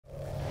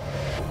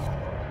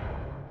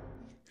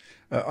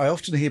I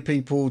often hear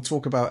people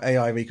talk about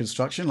AI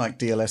reconstruction, like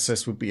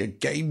DLSS would be a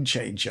game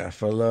changer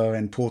for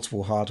lower-end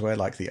portable hardware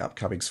like the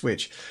upcoming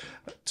Switch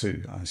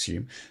 2, I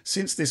assume.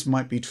 Since this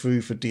might be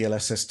true for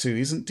DLSS 2,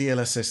 isn't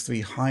DLSS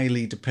 3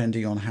 highly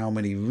depending on how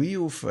many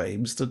real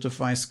frames the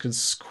device can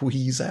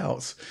squeeze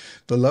out?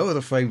 The lower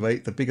the frame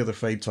rate, the bigger the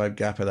frame time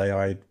gap an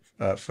AI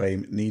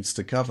frame needs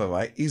to cover,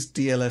 right? Is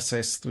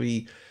DLSS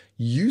 3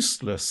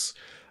 useless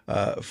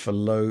for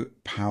low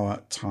power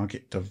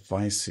target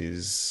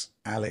devices?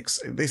 Alex,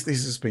 this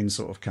has been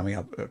sort of coming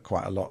up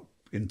quite a lot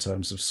in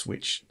terms of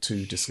Switch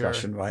 2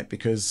 discussion, right?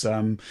 Because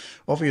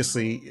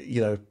obviously,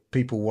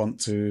 people want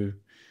to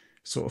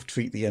sort of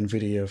treat the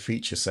NVIDIA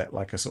feature set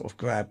like a sort of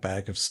grab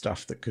bag of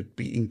stuff that could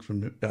be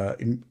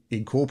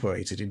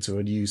incorporated into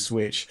a new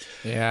Switch.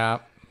 Yeah.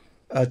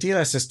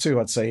 DLSS 2,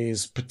 I'd say,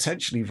 is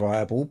potentially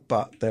viable,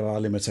 but there are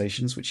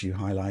limitations, which you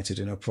highlighted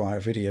in a prior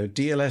video.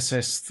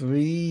 DLSS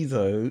 3,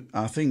 though,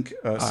 I think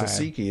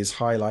Sasiki is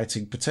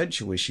highlighting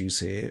potential issues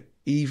here,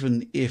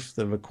 even if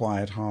the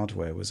required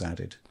hardware was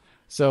added.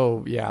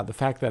 So, yeah, the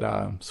fact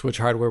that Switch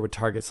hardware would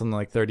target something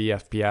like 30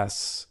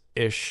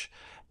 FPS-ish,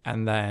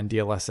 and then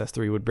DLSS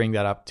 3 would bring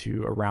that up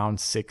to around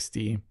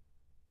 60.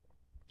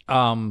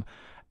 And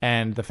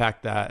the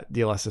fact that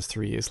DLSS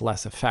 3 is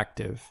less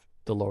effective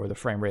the lower the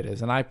frame rate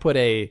is. And I put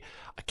a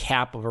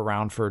cap of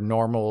around, for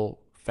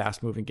normal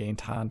fast moving game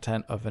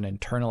content, of an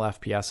internal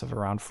FPS of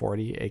around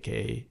 40,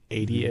 aka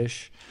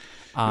 80-ish.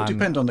 It'll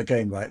depend on the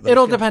game, right?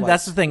 It'll depend.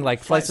 That's the thing.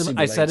 Like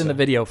I said in the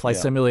video, Flight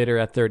Simulator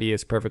at 30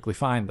 is perfectly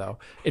fine, though.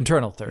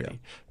 Internal 30,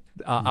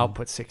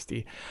 output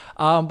 60.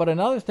 But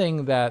another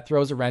thing that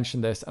throws a wrench in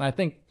this, and I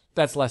think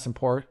that's less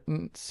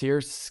important,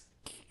 Sirseki?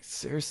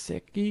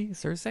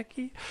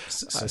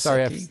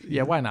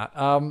 Sorry, why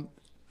not?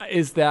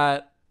 Is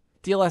that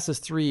DLSS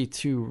 3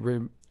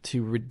 to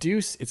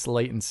reduce its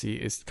latency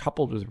is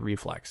coupled with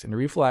reflex, and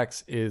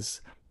reflex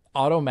is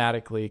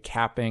automatically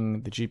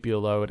capping the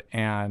GPU load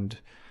and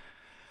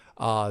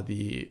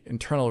the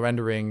internal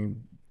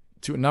rendering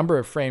to a number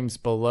of frames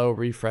below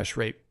refresh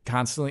rate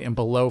constantly and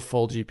below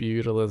full GPU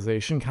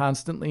utilization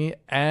constantly,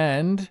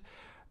 and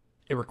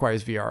it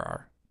requires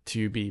VRR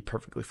to be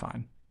perfectly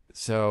fine.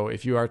 So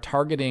if you are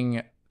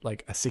targeting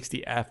like a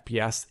 60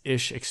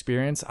 FPS-ish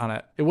experience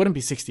it wouldn't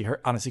be 60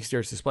 on a 60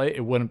 hertz display.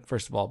 It wouldn't,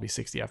 first of all, be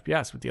 60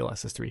 FPS with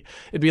DLSS 3.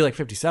 It'd be like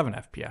 57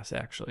 FPS,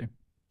 actually.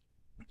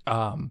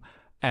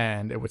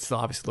 And it would still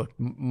obviously look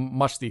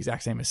much the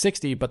exact same as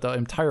 60, but the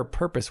entire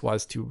purpose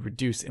was to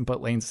reduce input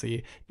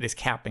latency. It is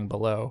capping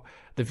below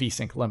the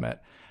VSync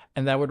limit.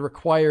 And that would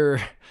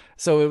require,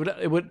 so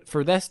it would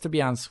for this to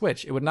be on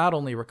Switch, it would not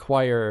only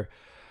require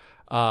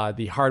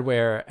the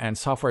hardware and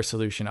software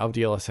solution of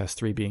DLSS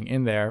 3 being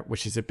in there,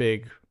 which is a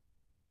big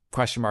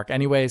question mark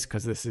anyways,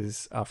 because this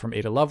is from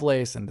Ada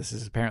Lovelace, and this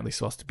is apparently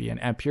supposed to be an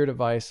Ampere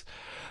device.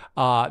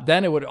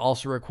 Then it would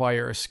also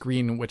require a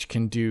screen which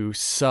can do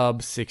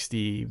sub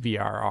 60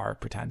 VRR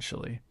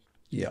potentially.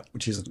 Yeah,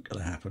 which isn't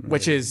going to happen.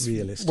 Which is,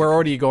 we're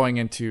already going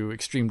into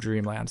extreme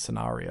dreamland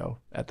scenario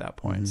at that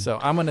point. So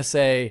I'm going to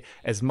say,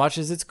 as much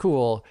as it's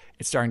cool,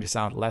 it's starting to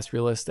sound less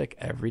realistic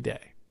every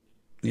day.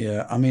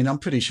 Yeah, I mean, I'm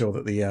pretty sure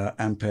that the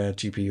Ampere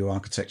GPU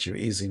architecture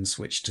is in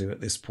Switch 2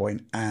 at this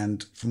point,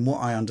 and from what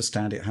I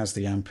understand, it has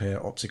the Ampere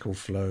optical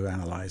flow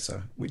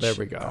analyzer, which there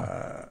we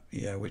go.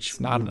 Which it's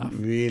not enough.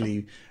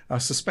 Really, I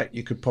suspect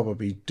you could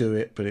probably do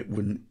it, but it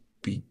wouldn't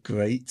be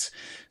great.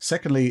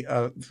 Secondly,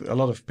 a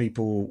lot of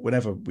people,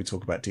 whenever we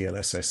talk about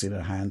DLSS in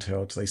a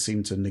handheld, they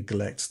seem to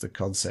neglect the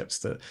concepts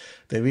that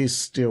there is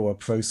still a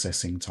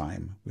processing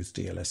time with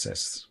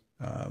DLSS,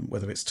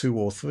 whether it's 2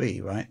 or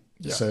 3, right?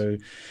 Yes. So,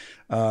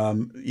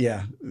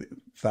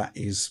 that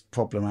is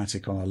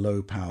problematic on a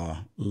low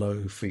power,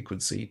 low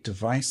frequency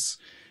device.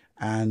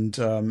 And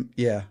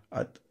DLSS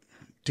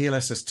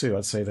 2,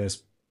 I'd say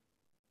there's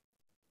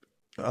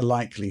a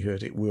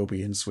likelihood it will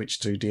be in Switch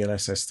 2.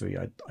 DLSS 3,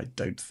 I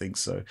don't think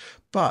so.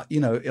 But,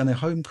 in a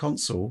home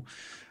console,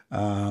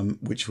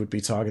 which would be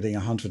targeting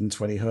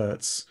 120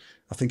 hertz,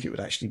 I think it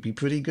would actually be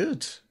pretty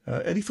good.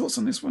 Any thoughts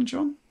on this one,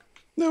 John?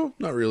 No,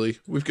 not really.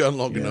 We've gone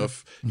long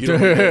enough. You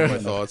don't know my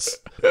thoughts.